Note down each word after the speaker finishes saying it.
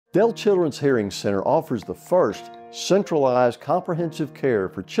Dell Children's Hearing Center offers the first centralized comprehensive care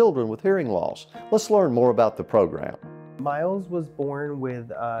for children with hearing loss. Let's learn more about the program. Miles was born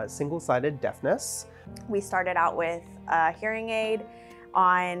with single-sided deafness. We started out with a hearing aid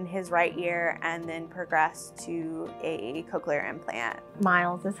on his right ear and then progressed to a cochlear implant.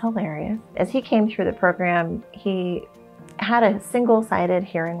 Miles is hilarious. As he came through the program, he had a single-sided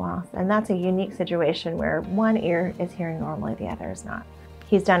hearing loss, and that's a unique situation where one ear is hearing normally, the other is not.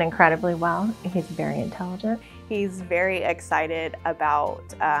 He's done incredibly well. He's very intelligent. He's very excited about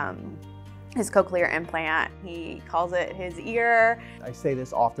his cochlear implant. He calls it his ear. I say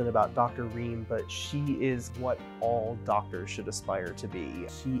this often about Dr. Ream, but she is what all doctors should aspire to be.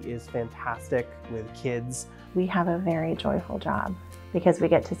 She is fantastic with kids. We have a very joyful job because we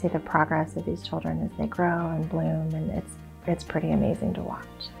get to see the progress of these children as they grow and bloom, and it's pretty amazing to watch.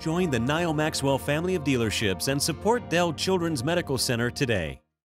 Join the Nyle Maxwell family of dealerships and support Dell Children's Medical Center today.